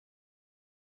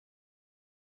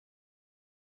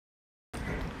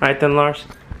Alright then, Lars.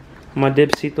 My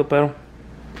dipsito, pero.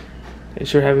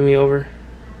 Thanks for having me over.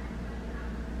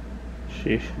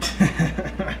 Sheesh.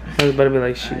 I was about to be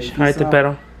like, sheesh. Alright then,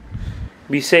 pero.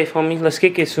 Be safe, homie. Let's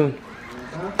kick it soon.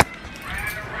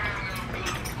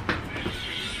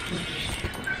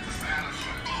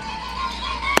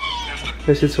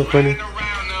 This is so funny.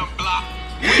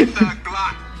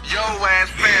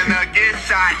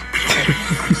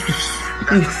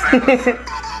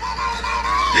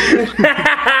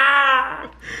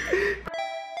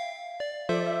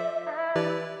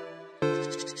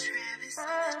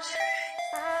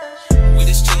 We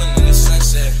just chillin' in the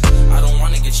sunset. I don't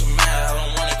wanna get you mad, I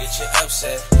don't wanna get you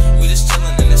upset. We just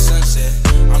chillin' in the sunset.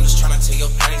 I'm just tryna take your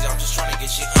panties, I'm just tryna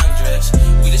get you undressed.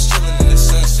 We just chillin' in the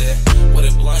sunset. With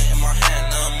a blunt in my hand,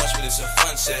 nothing much, but it's a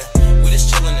fun set. We just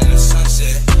chillin' in the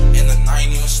sunset. And the night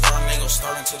ain't even starting, they gon'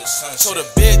 start into the sunset. So the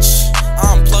bitch,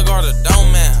 I unplug all the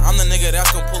dome man. I'm the nigga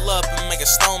that's gon' pull up and make a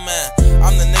stone man.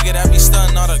 I'm the nigga that be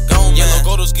stunning all the gone man. Yellow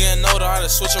Gold's getting older, I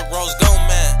just switch up rose go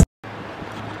man.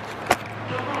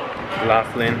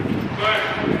 Laughlin.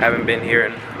 Haven't been here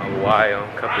in a while,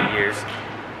 a couple of years.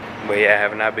 But yeah, I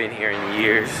have not been here in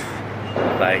years.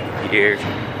 Like years.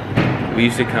 We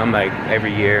used to come like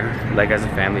every year, like as a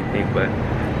family thing, but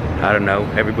I don't know.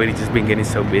 Everybody's just been getting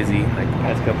so busy like the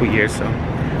past couple of years, so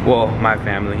well, my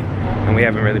family, and we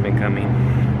haven't really been coming.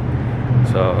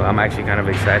 So I'm actually kind of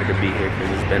excited to be here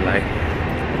because it's been like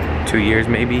 2 years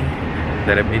maybe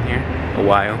that I've been here, a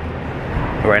while.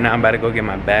 But right now I'm about to go get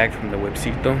my bag from the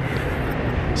Webcito.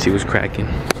 See what's cracking.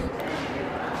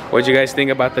 What'd you guys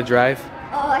think about the drive?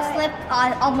 Oh, I slept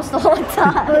almost the whole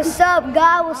time. What's up,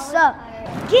 guys? What's up?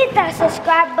 Hit that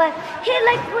subscribe button. Hit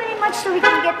like pretty much so we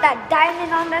can get that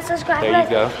diamond on that subscribe button. There you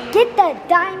go. Get that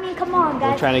diamond. Come on,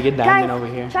 guys. We're trying to get diamond guys, over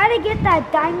here. Try to get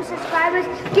that diamond subscribers.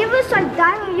 Give us a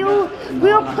diamond.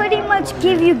 We'll pretty much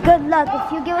give you good luck.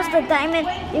 If you give us the diamond,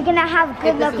 you're gonna have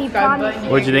good luck. We promise.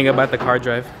 What'd you think about the car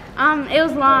drive? It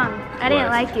was long. I didn't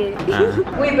like it.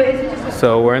 Wait, but is it just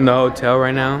So we're in the hotel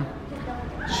right now.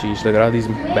 Sheesh, look at all these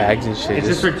bags and shit. It's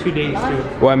just for 2 days too.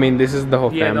 Well, I mean, this is the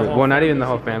whole Yeah, family. the whole Well, not even the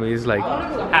whole family. It's like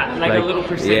a little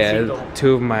percent. Yeah,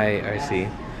 two of my, I see.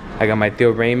 I got my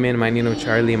Tío Raymond, my Nino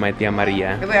Charlie, and my Tía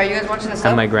Maria. Wait, are you guys watching this?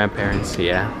 And my grandparents,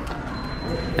 yeah.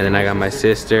 And then I got my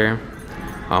sister,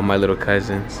 all my little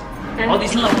cousins. All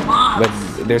these little moms. But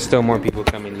there's still more people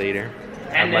coming later.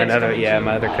 And my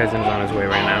other cousin's on his way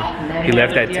right now. He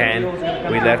left at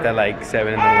 10. We left at like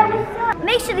 7 in the morning.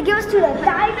 Make sure to give us to the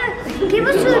diamond. Give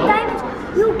us to the diamonds.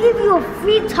 We'll give you a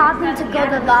free topping to go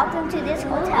to Laughlin to this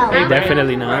hotel.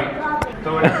 Definitely not.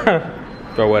 Throw it up.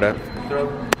 Throw what up? Throw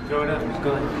it up. Let's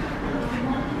go ahead.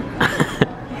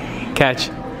 Catch.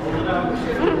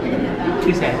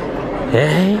 She said.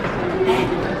 Hey.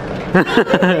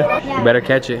 Better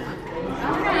catch it.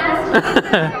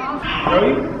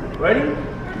 Ready?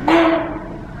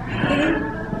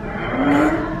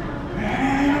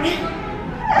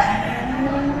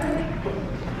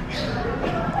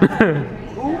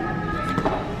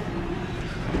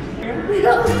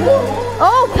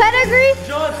 Oh, pedigree!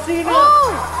 John Cena!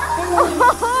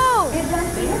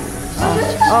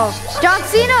 Oh, John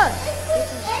Cena!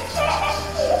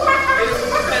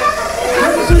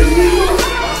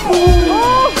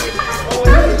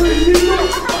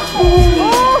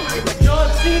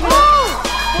 John Cena!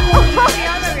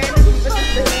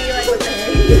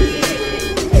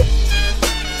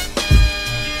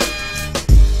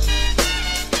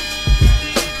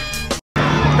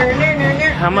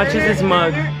 How much is this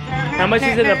mug? How much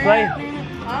is it to play?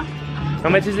 Huh? How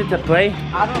much is it to play?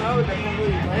 I don't know.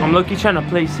 I'm low-key trying to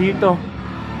play Cito.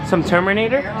 Some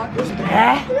Terminator?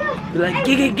 Huh? Like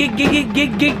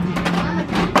gig.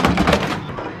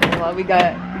 Well, we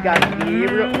got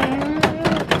Gabriel.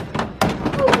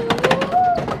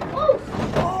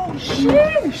 Oh,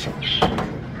 sheesh!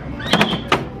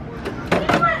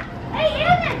 Hey,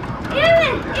 Evan!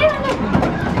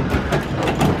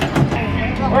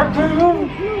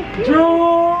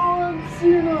 John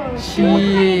Cena!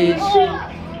 Sheesh.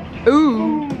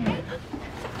 Ooh.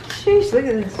 Sheesh, look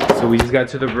at this. So we just got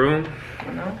to the room.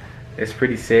 It's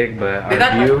pretty sick, but They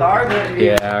got our the view, garbage.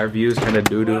 yeah, our view is kind of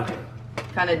doo-doo.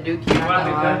 Kind of dookie. Not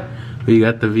gonna lie. We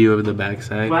got the view of the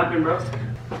backside. What happened, bro?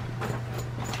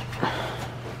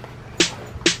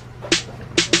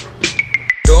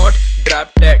 Don't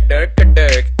drop that dirk,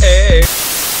 hey.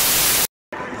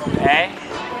 Hey.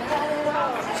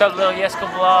 What's up, little Yesca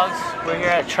vlogs? We're here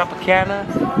at Tropicana,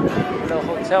 the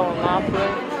hotel in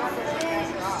Laughlin.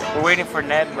 We're waiting for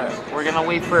Ned, but we're gonna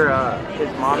wait for his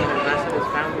mom and the rest of his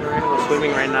family. We're gonna go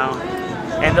swimming right now.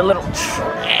 And the little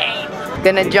train.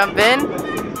 Gonna jump in.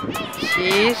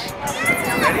 Sheesh.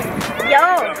 Yo,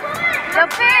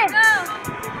 jump in.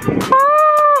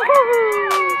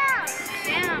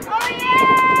 Oh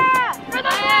yeah! For the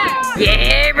vlog.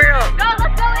 Yeah, bro. Go,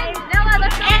 let's go in. Noah,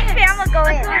 let's go in. I'm gonna go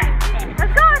in.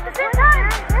 Let's go at the same time.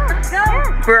 Let's go.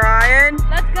 Brian.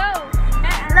 Let's go.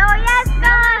 Hello, yes,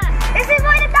 Noah. This is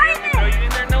for the diamond. Throw you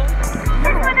in there, Noah? This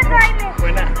is for the diamond.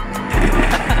 Why not?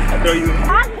 I'll throw you in.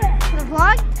 The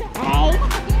vlog? Hey.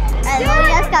 Hello,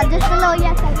 Yesca. Just hello,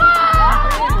 Yesca.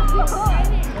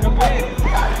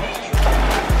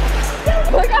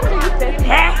 Look after you said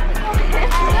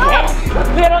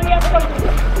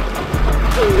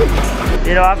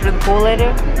You know, after the pool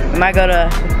later, we might go to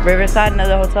Riverside,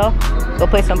 another hotel. Go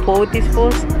play some pool with these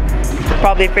fools.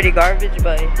 Probably pretty garbage,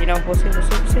 but you know, we'll see, we'll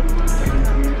see, we'll see.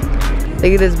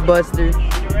 Look at this Buster. You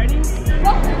ready?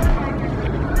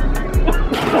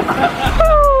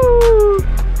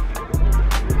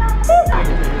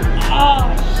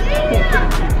 Oh, shit.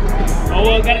 Oh,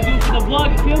 well, gotta do it for the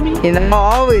vlog, you feel me? You know,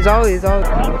 always, always, always.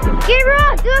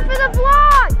 Gabriel, do it for the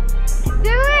vlog.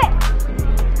 Do it.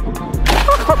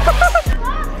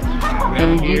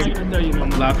 I'm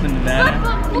Laughlin, Nevada.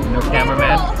 No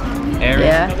cameraman. Aaron.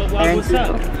 Yeah. For the vlog, Aaron, what's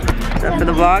up? for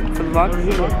the vlog, for the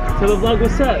vlog. For the vlog,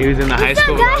 what's up? He was in the high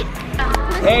school.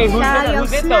 Hey,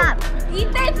 who's it though?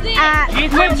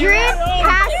 Madrid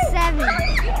past 7.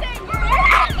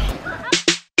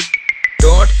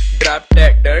 Don't drop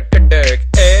that dirt.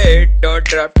 Hey, don't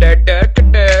drop that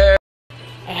dirt.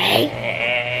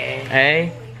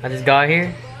 Hey, I just got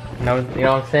here. You know what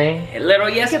I'm saying? Hey, little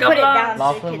Yesca vlog.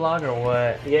 Laughlin vlog or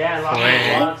what? Yeah, Laughlin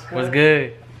vlog. What's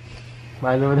good?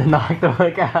 My little knock the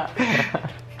fuck out.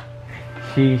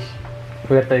 Sheesh.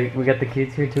 We got the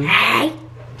kids here too.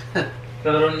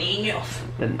 The little niños.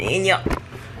 The niño.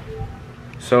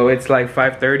 So it's like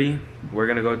 5:30. We're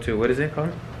gonna go to, what is it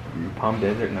called? Palm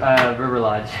Desert. No. River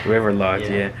Lodge. River Lodge.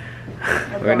 Yeah.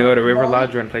 We're gonna go to River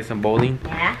Lodge. We're gonna play some bowling.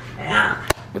 Yeah.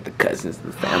 With the cousins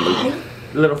and the family.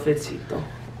 Little Fitsito.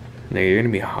 Nigga, you're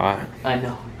gonna be hot. I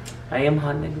know. I am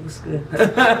hot, nigga. What's good?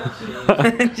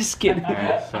 Just kidding.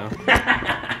 Alright, so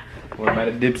we're about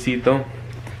a dipsito.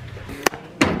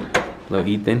 Little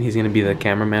Ethan, he's gonna be the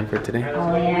cameraman for today.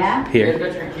 Oh, yeah? Here.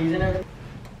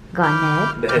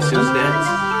 Got The Jesus dance.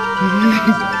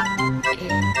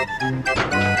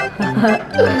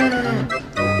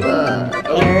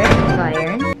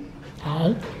 Aaron.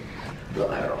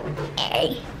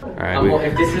 Hey. Alright,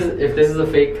 If this is a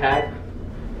fake tag,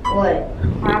 What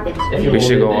happened? we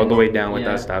should go all the way down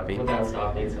without stopping. Without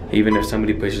stopping. Even if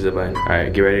somebody pushes the button.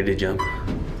 Alright, get ready to jump.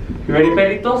 You ready,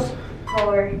 Peritos?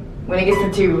 Or When it gets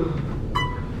to 2.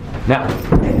 Now.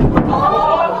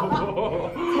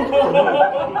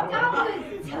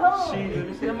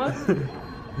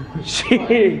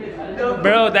 Shit.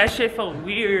 Bro, that shit felt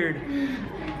weird.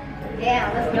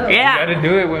 yeah, let's go. Yeah. Gotta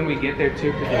do it when we get there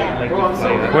too.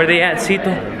 Where they at,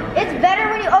 Cito? It's better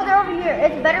when you. Oh, they're over here.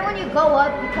 It's better when you go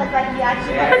up because like you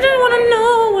actually. I just wanna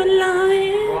know what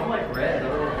line.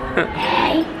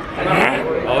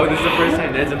 Oh, this is the first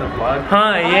time Ned's in the vlog.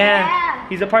 Huh, yeah. yeah.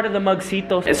 He's a part of the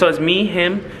Mugcito. So it's me,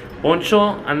 him, Poncho,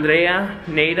 Andrea,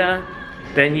 Nada,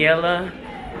 Daniela,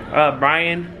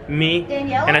 Brian, me,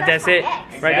 Daniela, and that's that's my it.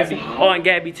 ex. Right? That's it. Oh, and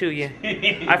Gabby too, yeah.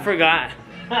 I forgot.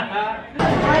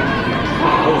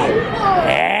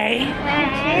 Hey.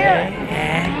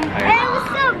 Hey,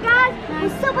 what's up, guys?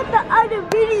 What's up with the other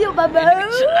video, baba?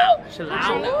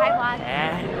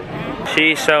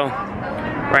 See, so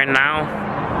right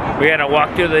now we gotta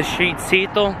walk through the street,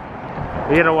 Cito.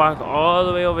 We gotta walk all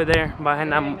the way over there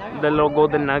behind the little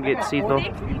golden nugget, Cito.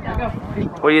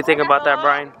 What do you think about that,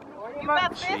 Brian?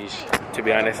 Sheesh. To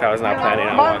be honest, I was not planning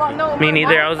on walking. Me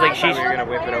neither. I was like, sheesh. You're gonna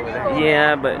whip it over there.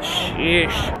 Yeah, but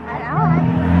sheesh.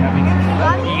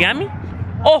 You got me?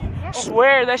 Oh,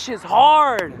 swear that shit's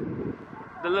hard.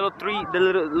 The little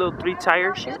three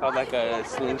tire shit. Called like a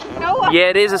slingshot. Yeah,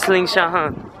 it is a slingshot,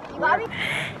 huh?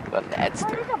 But that's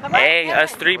the Hey,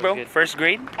 us three, bro. First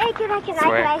grade. Hey, can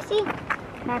I see?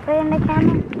 Can I put it in the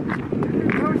camera?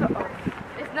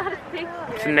 It's not a picture.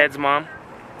 It's Ned's mom.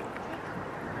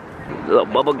 Little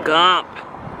Bubba Gump.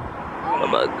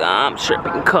 Bubba Gump,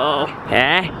 Tripping Co.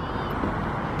 Eh?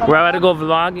 We're about to go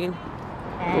vlogging.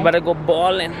 We're about to go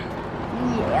balling.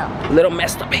 Yeah. Little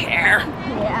messed up hair.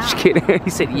 Yeah. Just kidding. He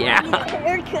said, yeah.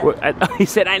 He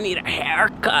said, I need a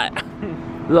haircut.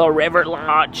 Little River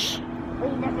Lodge.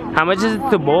 How much is it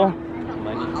to bowl?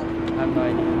 money. I have no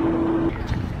idea.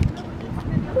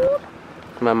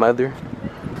 My mother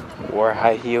wore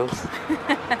high heels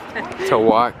to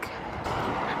walk.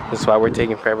 That's why we're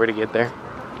taking forever to get there.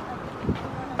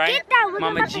 Right? Get that, we're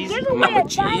Mama about to Cheesy. give away Mama a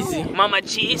diamond. Cheesy. Mama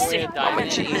Cheesy. Mama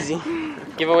Cheesy.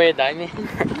 Give away a diamond.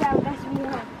 Yeah, that's real.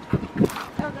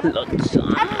 That's a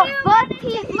butt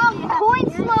piece, look, coin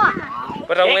slot.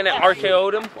 But I went and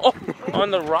RKO'd him. Oh, on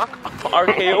the rock.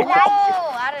 RKO. Oh,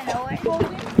 I don't know it.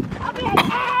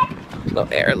 Little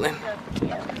Erlen.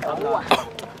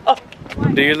 Oh.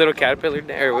 Do your little caterpillar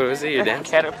dance, or what was it, your dance?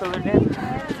 Caterpillar dance?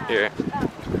 Here.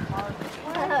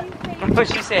 What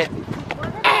she said?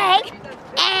 Egg.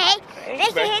 They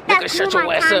should hit that Shut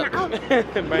your ass up. Man,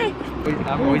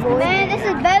 this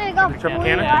is better go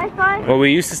Tropicana? Well,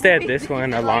 we used to stay at this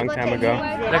one a long time ago.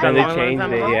 Like And a they long changed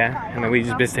time it, ago? yeah. And then we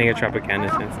just been staying at Tropicana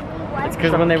since. It's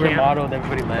because when they remodeled,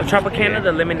 everybody left. Tropicana, Yeah.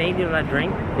 the lemonade you know that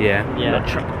drink? Yeah. Yeah.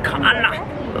 Tropicana.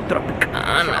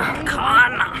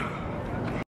 Tropicana.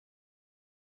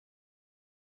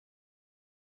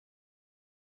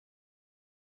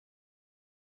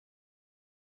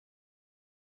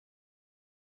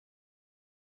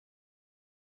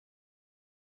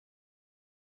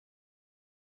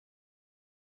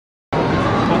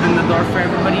 Open the door for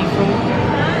everybody.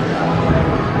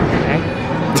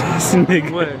 This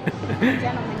nigga. What?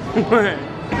 What?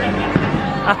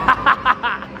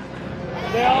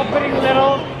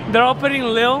 They're all putting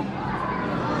little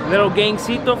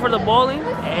gangcito for the bowling.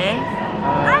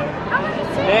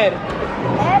 Ed.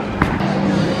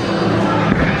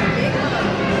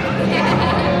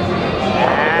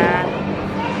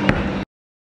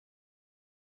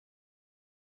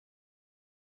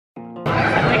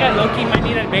 I think I low-key might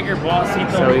need a bigger ball, Cito.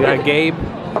 So we got Gabe. Go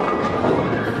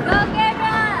get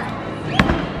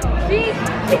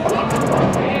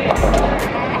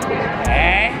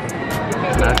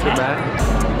Not too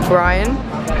bad. Brian.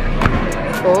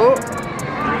 Oh.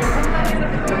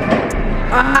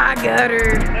 Ah, I got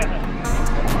her.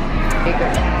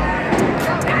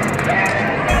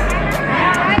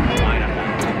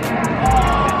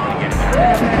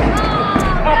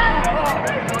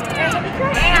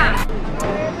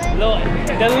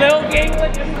 The little gang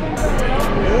with the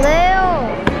Lil.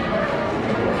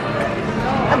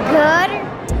 A good.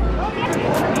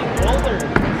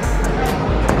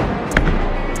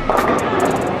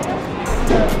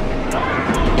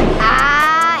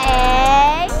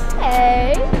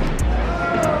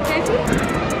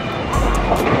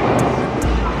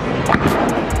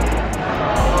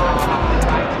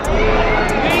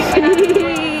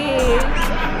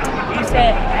 He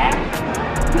said,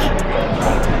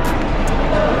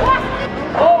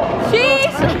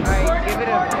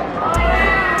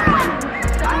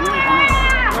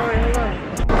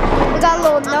 We got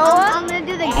little Noah. I'm gonna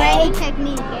do the granny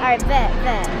technique. Alright, bet.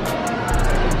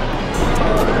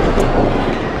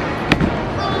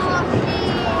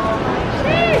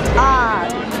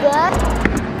 Good.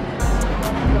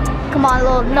 Come on,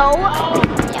 little Noah.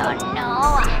 Little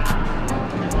Noah.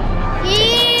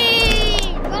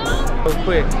 Yee! real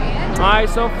quick. Alright,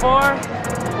 so far,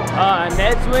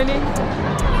 Ned's winning.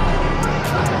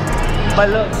 But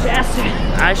look, Jesse,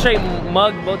 I straight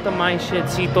mugged both of my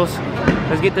shitcitos.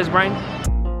 Let's get this, Brian.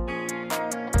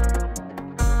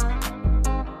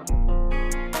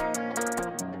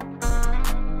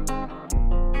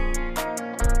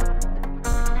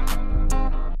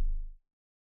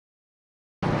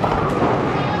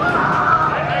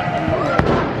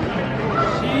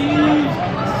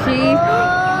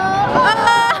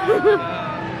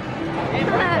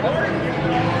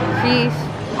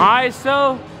 Alright,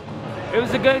 so it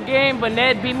was a good game, but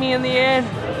Ned beat me in the end.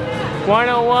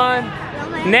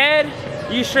 101. Ned,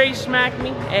 you straight smacked me.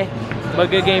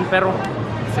 But good game, perro.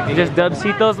 Just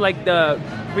dubcitos like the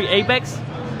free Apex.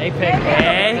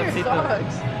 Yeah.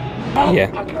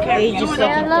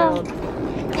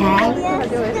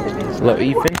 Hello,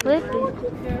 Ethan.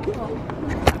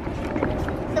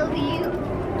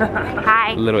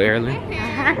 Hi. Little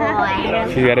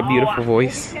Erlen. She's got a beautiful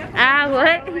voice. What?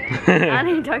 I didn't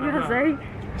even talk about sorry.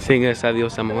 Sing us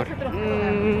Adios Amor.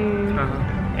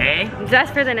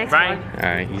 That's for the next Brian. one.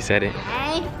 Alright, you said it.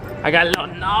 Hey. I got little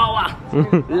Noah.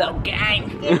 Little gang.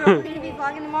 You gonna be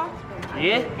vlogging tomorrow?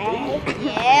 Yeah?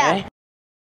 Yeah.